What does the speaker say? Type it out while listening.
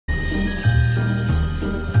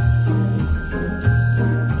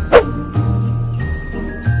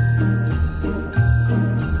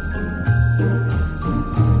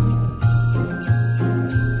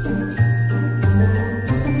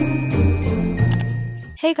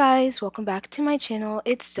Hey guys, welcome back to my channel,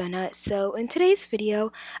 it's Donut. So in today's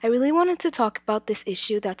video, I really wanted to talk about this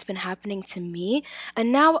issue that's been happening to me,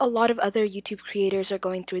 and now a lot of other YouTube creators are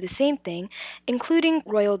going through the same thing, including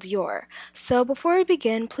Royale Dior. So before we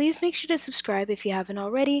begin, please make sure to subscribe if you haven't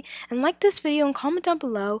already, and like this video and comment down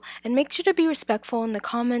below, and make sure to be respectful in the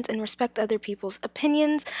comments and respect other people's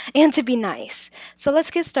opinions, and to be nice. So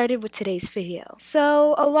let's get started with today's video.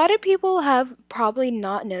 So a lot of people have probably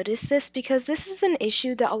not noticed this because this is an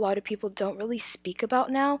issue that a lot of people don't really speak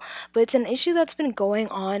about now, but it's an issue that's been going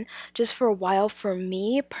on just for a while for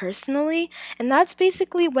me personally, and that's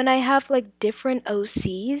basically when I have like different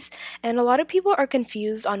OCs, and a lot of people are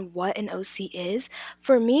confused on what an OC is.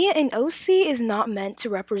 For me, an OC is not meant to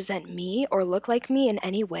represent me or look like me in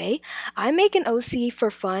any way. I make an OC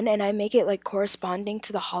for fun, and I make it like corresponding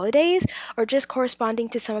to the holidays or just corresponding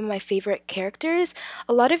to some of my favorite characters.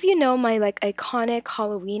 A lot of you know my like iconic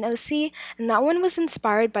Halloween OC, and that one was inspired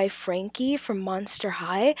by Frankie from Monster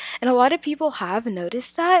High, and a lot of people have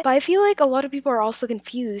noticed that, but I feel like a lot of people are also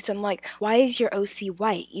confused on like, why is your OC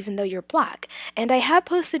white even though you're black? And I have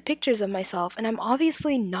posted pictures of myself, and I'm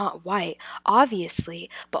obviously not white, obviously,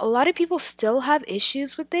 but a lot of people still have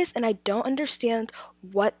issues with this, and I don't understand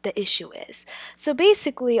what the issue is. So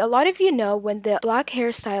basically, a lot of you know when the black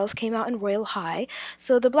hairstyles came out in Royale High,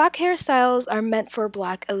 so the black hairstyles are meant for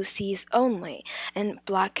black OCs only, and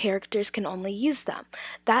black characters can only use them.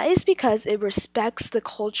 That is because it respects the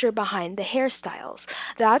culture behind the hairstyles.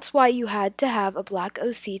 That's why you had to have a black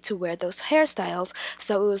OC to wear those hairstyles,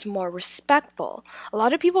 so it was more respectful. A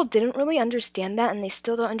lot of people didn't really understand that, and they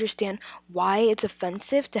still don't understand why it's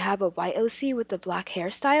offensive to have a white OC with the black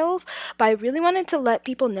hairstyles, but I really wanted to let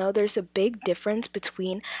people know there's a big difference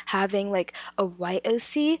between having like a white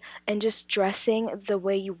OC and just dressing the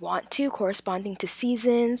way you want to, corresponding to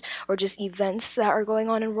seasons or just events that are going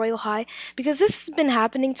on in Royale High, because this has been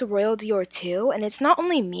happening to Royale Dior too, and it's not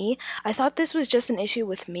only me. I thought this was just an issue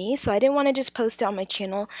with me, so I didn't want to just post it on my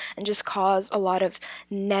channel and just cause a lot of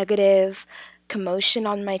negative commotion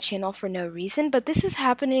on my channel for no reason, but this is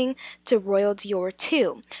happening to Royale Dior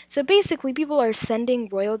too. So basically, people are sending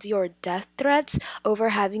Royale Dior death threats over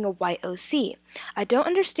having a white OC. I don't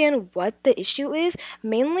understand what the issue is.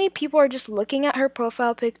 Mainly, people are just looking at her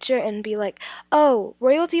profile picture and be like, oh,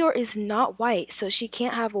 Royale Dior is not white, so she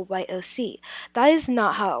can't have a white OC. That is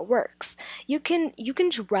not how it works. You can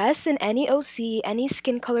dress in any OC, any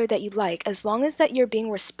skin color that you like, as long as that you're being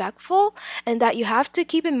respectful, and that you have to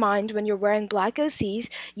keep in mind when you're wearing black OCs,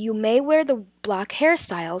 you may wear the black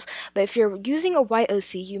hairstyles, but if you're using a white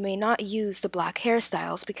OC, you may not use the black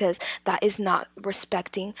hairstyles because that is not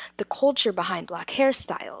respecting the culture behind black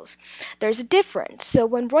hairstyles. There's a difference. So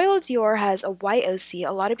when Royale Dior has a white OC,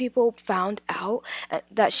 a lot of people found out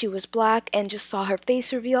that she was black and just saw her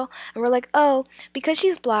face reveal and were like, oh, because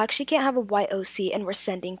she's black, she can't have a white OC, and we're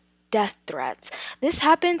sending death threats. This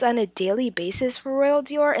happens on a daily basis for Royale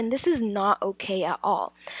Dior, and this is not okay at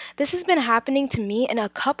all. This has been happening to me and a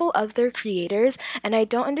couple other creators, and I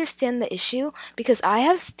don't understand the issue because I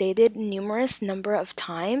have stated numerous number of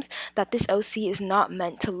times that this OC is not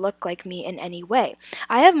meant to look like me in any way.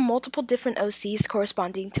 I have multiple different OCs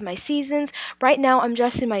corresponding to my seasons. Right now I'm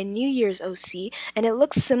dressed in my New Year's OC, and it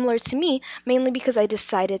looks similar to me mainly because I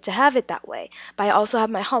decided to have it that way. But I also have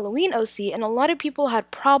my Halloween OC, and a lot of people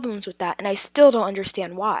had problems with that, and I still don't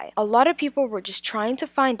understand why. A lot of people were just trying to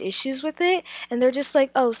find issues with it, and they're just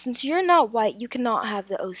like, oh, since you're not white, you cannot have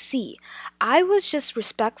the OC. I was just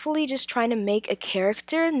respectfully just trying to make a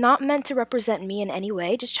character not meant to represent me in any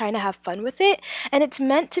way, just trying to have fun with it, and it's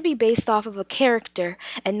meant to be based off of a character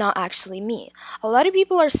and not actually me. A lot of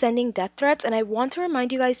people are sending death threats, and I want to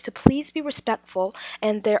remind you guys to please be respectful,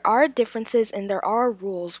 and there are differences and there are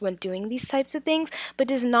rules when doing these types of things, but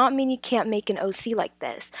does not mean you can't make an OC like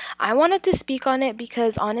this. I wanted to speak on it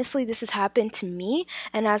because honestly this has happened to me,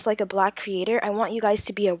 and as like a black creator I want you guys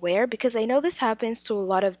to be aware because I know this happens to a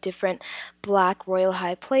lot of different black Royale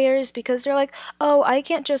High players because they're like, oh, I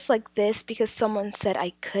can't dress like this because someone said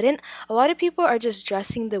I couldn't. A lot of people are just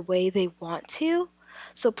dressing the way they want to.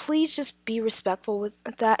 So please just be respectful with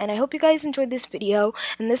that, and I hope you guys enjoyed this video,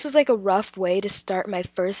 and this was like a rough way to start my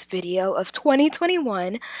first video of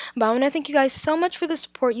 2021, but I want to thank you guys so much for the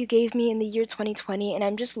support you gave me in the year 2020, and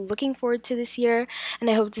I'm just looking forward to this year, and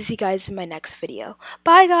I hope to see you guys in my next video.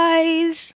 Bye guys!